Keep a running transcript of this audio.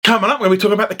Coming up, we're going to be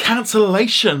talking about the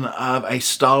cancellation of a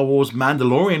Star Wars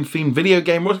Mandalorian themed video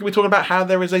game. We're also going to be talking about how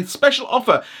there is a special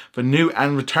offer for new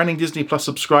and returning Disney Plus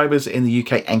subscribers in the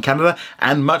UK and Canada,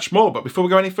 and much more. But before we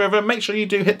go any further, make sure you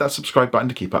do hit that subscribe button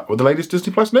to keep up with the latest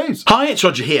Disney Plus news. Hi, it's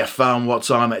Roger here from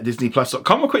What's On at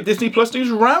DisneyPlus.com. A quick Disney Plus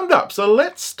news roundup. So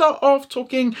let's start off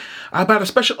talking about a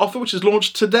special offer which is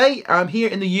launched today here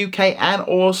in the UK and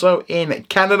also in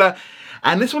Canada.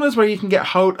 And this one is where you can get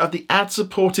hold of the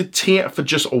ad-supported tier for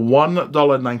just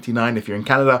 $1.99 if you're in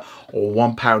Canada, or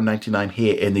 £1.99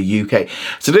 here in the UK.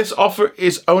 So this offer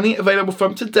is only available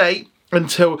from today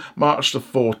until March the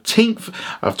 14th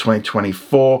of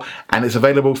 2024, and it's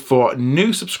available for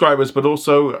new subscribers but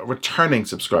also returning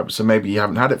subscribers. So maybe you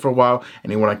haven't had it for a while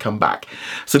and you want to come back.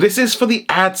 So this is for the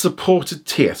ad-supported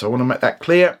tier, so I want to make that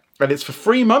clear. And it's for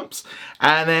 3 months,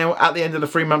 and then at the end of the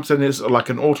 3 months, then it's like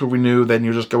an auto renew. Then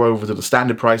you just go over to the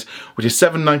standard price, which is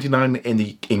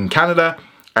 $7.99 in Canada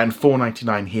and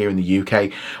 $4.99 here in the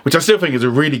UK, which I still think is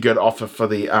a really good offer for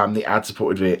the ad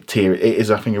supported tier. It is,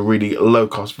 I think, a really low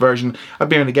cost version. I'd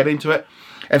be able to get into it,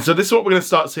 and so this is what we're going to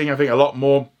start seeing. I think a lot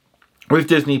more with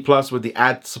Disney Plus, with the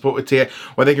ad-supported tier,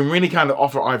 where they can really kind of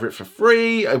offer either it for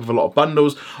free with a lot of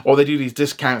bundles, or they do these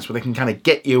discounts where they can kind of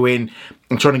get you in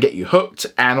and trying to get you hooked,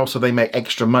 and also they make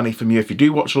extra money from you if you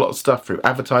do watch a lot of stuff through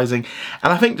advertising.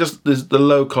 And I think just the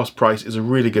low-cost price is a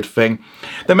really good thing.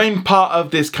 The main part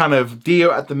of this kind of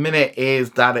deal at the minute is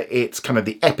that it's kind of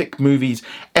the epic movies,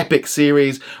 epic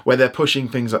series, where they're pushing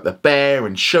things like The Bear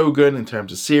and Shogun in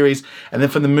terms of series, and then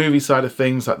from the movie side of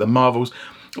things, like the Marvels.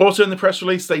 Also in the press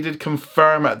release, they did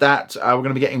confirm that we're going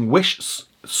to be getting Wish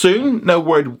soon. No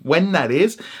word when that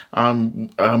is. I'm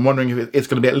wondering if it's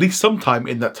going to be at least sometime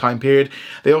in that time period.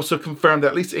 They also confirmed that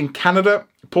at least in Canada,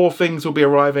 Poor Things will be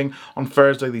arriving on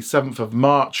Thursday the 7th of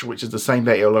March, which is the same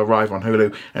day it'll arrive on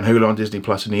Hulu and Hulu on Disney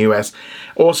Plus in the US.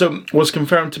 Also was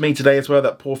confirmed to me today as well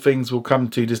that Poor Things will come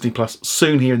to Disney Plus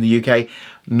soon here in the UK.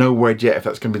 No word yet if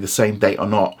that's going to be the same date or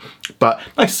not. But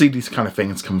nice to see these kind of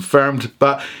things confirmed.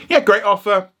 But yeah, great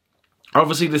offer.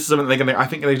 Obviously, this is something I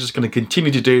think they're just going to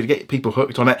continue to do to get people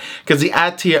hooked on it, because the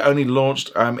ad tier only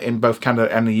launched in both Canada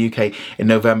and the UK in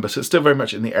November, so it's still very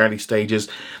much in the early stages.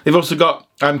 They've also got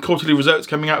quarterly results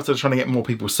coming out, so they're trying to get more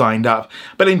people signed up.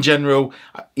 But in general,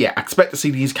 yeah, expect to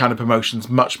see these kind of promotions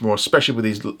much more, especially with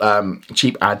these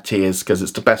cheap ad tiers, because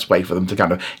it's the best way for them to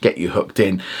kind of get you hooked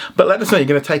in. But let us know you're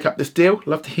going to take up this deal.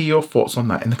 Love to hear your thoughts on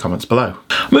that in the comments below.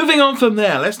 Moving on from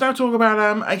there, let's now talk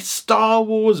about a Star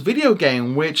Wars video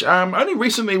game, which only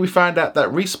recently we found out that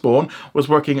Respawn was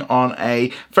working on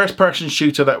a first-person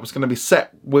shooter that was going to be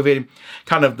set within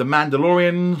kind of the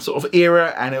Mandalorian sort of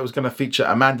era, and it was going to feature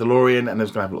a Mandalorian, and it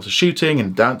was going to have lots of shooting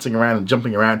and dancing around and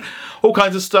jumping around, all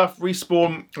kinds of stuff.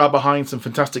 Respawn are behind some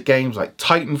fantastic games like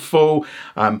Titanfall,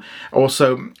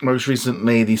 also most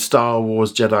recently the Star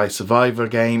Wars Jedi Survivor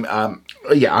game.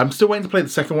 Yeah, I'm still waiting to play the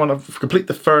second one. I've completed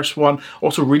the first one.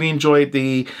 Also really enjoyed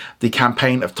the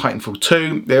campaign of Titanfall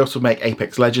 2. They also make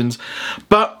Apex Legends.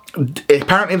 But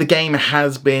apparently the game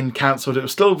has been cancelled. It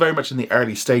was still very much in the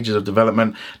early stages of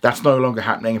development. That's no longer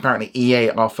happening. Apparently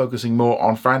EA are focusing more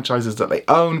on franchises that they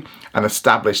own and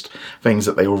established things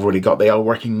that they already got. They are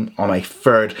working on a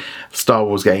third Star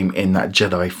Wars game in that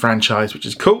Jedi franchise, which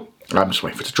is cool. I'm just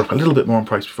waiting for it to drop a little bit more in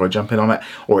price before I jump in on it,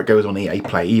 or it goes on EA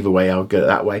Play. Either way, I'll go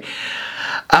that way.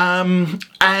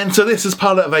 And so this is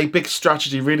part of a big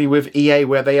strategy really with EA,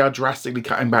 where they are drastically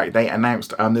cutting back. They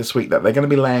announced this week that they're going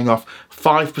to be laying off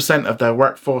 5% of their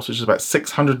workforce, which is about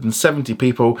 670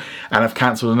 people, and have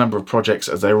cancelled a number of projects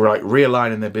as they're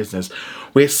realigning their business.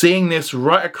 We're seeing this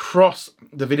right across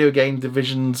the video game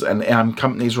divisions and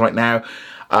companies right now.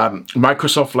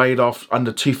 Microsoft laid off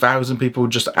under 2,000 people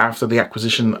just after the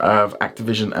acquisition of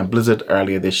Activision and Blizzard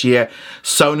earlier this year.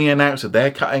 Sony announced that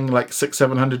they're cutting like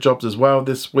 600-700 jobs as well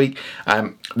this week.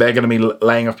 They're going to be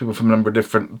laying off people from a number of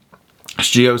different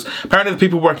studios. Apparently the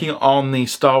people working on the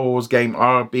Star Wars game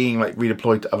are being like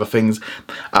redeployed to other things.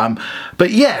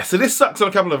 But yeah, so this sucks on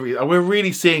a couple of reasons. We're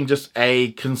really seeing just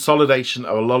a consolidation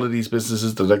of a lot of these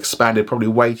businesses that have expanded probably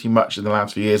way too much in the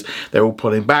last few years. They're all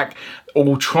pulling back,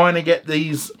 all trying to get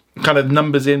these kind of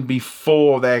numbers in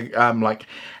before their like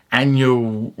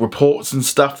annual reports and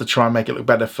stuff to try and make it look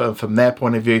better from their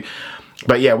point of view.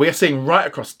 But yeah, we are seeing right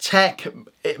across tech,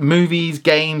 movies,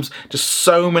 games, just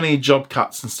so many job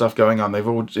cuts and stuff going on.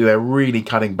 They're really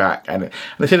cutting back, and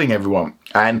it's hitting everyone.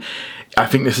 And I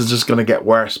think this is just going to get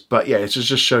worse. But yeah, it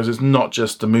just shows it's not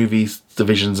just the movies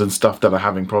divisions and stuff that are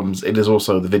having problems. It is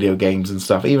also the video games and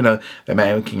stuff. Even though they're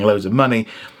making loads of money,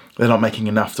 they're not making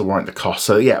enough to warrant the cost.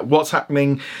 So yeah, what's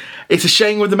happening? It's a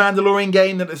shame with the Mandalorian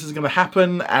game that this is going to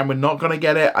happen, and we're not going to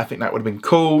get it. I think that would have been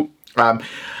cool.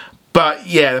 But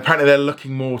yeah, apparently they're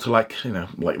looking more to like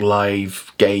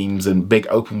live games and big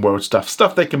open world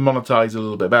stuff they can monetize a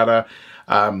little bit better.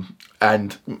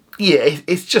 And yeah,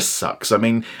 it just sucks. I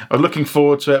mean, I'm looking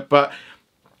forward to it, but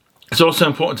it's also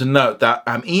important to note that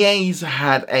EA's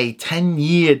had a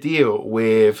 10-year deal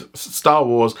with Star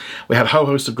Wars. We had a whole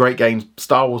host of great games.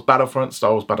 Star Wars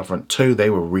Battlefront 2, they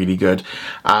were really good.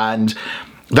 And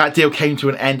that deal came to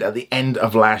an end at the end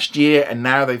of last year, and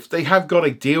now they have got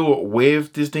a deal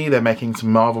with Disney. They're making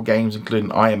some Marvel games,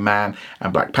 including Iron Man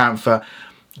and Black Panther.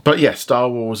 But yeah, Star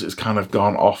Wars has kind of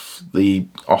gone off the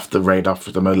radar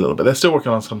for them a little bit. They're still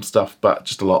working on some stuff, but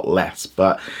just a lot less.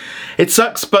 But it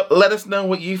sucks. But let us know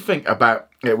what you think about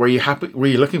it. Were you happy? Were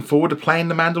you looking forward to playing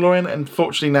The Mandalorian?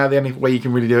 Unfortunately, now the only way you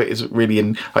can really do it is really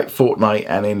in like Fortnite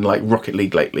and in like Rocket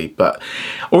League lately. But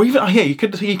or even you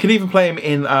could even play him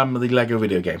in the Lego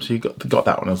video game. So you got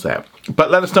that one as there.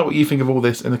 But let us know what you think of all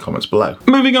this in the comments below.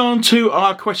 Moving on to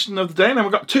our question of the day. Now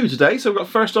we've got two today. So we've got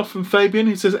first off from Fabian,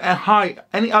 who says, "Hi,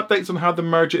 any updates on how the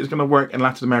merger is going to work in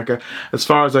Latin America? As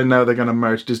far as I know, they're going to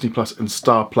merge Disney Plus and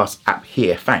Star Plus app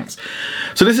here. Thanks."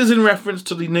 So this is in reference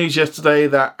to the news yesterday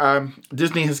that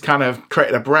Disney has kind of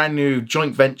created a brand new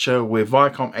joint venture with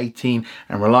Viacom 18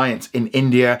 and Reliance in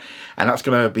India, and that's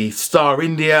going to be Star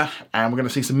India, and we're going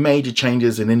to see some major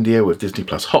changes in India with Disney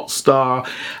Plus Hotstar,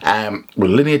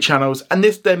 with linear channels, and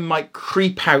this then might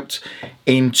creep out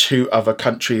into other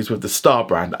countries with the Star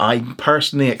brand. I'm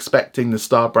personally expecting the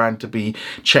Star brand to be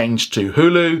changed to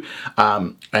Hulu,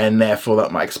 and therefore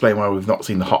that might explain why we've not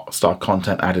seen the Hotstar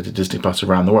content added to Disney Plus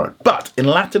around the world. But in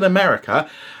Latin America,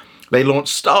 they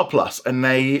launched Star Plus, and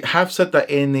they have said that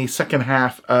in the second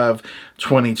half of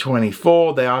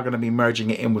 2024, they are going to be merging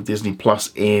it in with Disney Plus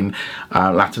in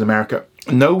Latin America.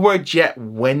 No word yet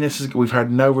when this is. We've heard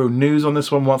no real news on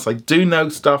this one. Once I do know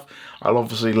stuff, I'll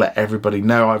obviously let everybody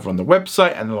know either on the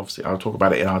website, and then obviously I'll talk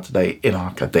about it in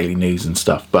our daily news and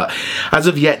stuff. But as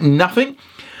of yet, nothing.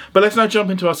 But let's now jump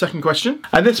into our second question.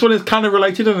 And this one is kind of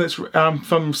related, and it's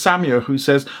from Samuel, who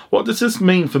says, "What does this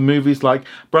mean for movies like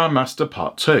Brandmaster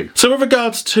Part 2? So with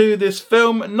regards to this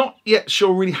film, not yet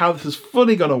sure really how this is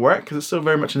fully going to work, because it's still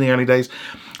very much in the early days.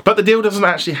 But the deal doesn't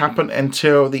actually happen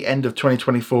until the end of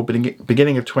 2024,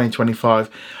 beginning of 2025.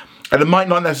 And it might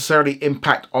not necessarily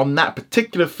impact on that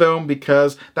particular film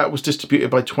because that was distributed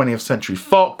by 20th Century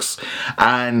Fox.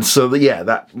 And so,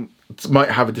 that might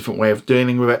have a different way of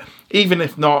dealing with it. Even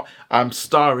if not,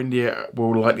 Star India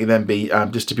will likely then be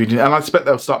distributing. And I expect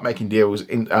they'll start making deals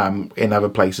in other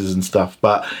places and stuff.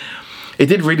 But it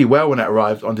did really well when it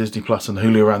arrived on Disney Plus and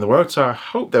Hulu around the world, so I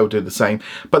hope they'll do the same.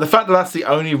 But the fact that that's the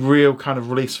only real kind of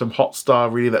release from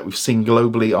Hotstar really that we've seen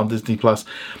globally on Disney Plus,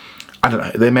 I don't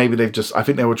know. I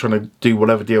think they were trying to do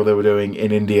whatever deal they were doing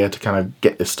in India to kind of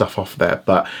get this stuff off there.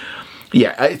 But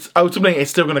yeah, it's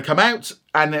still going to come out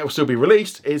and it will still be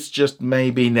released. It's just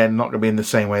maybe they're not going to be in the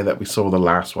same way that we saw the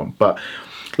last one. But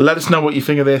let us know what you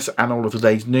think of this and all of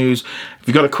today's news. If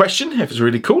you've got a question, if it's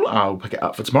really cool, I'll pick it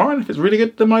up for tomorrow. And if it's really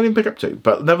good, then I might even pick up too.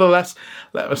 But nevertheless,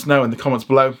 let us know in the comments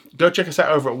below. Go check us out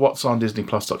over at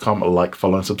whatsondisneyplus.com. Like,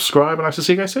 follow, and subscribe. And I shall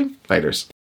see you guys soon. Laters.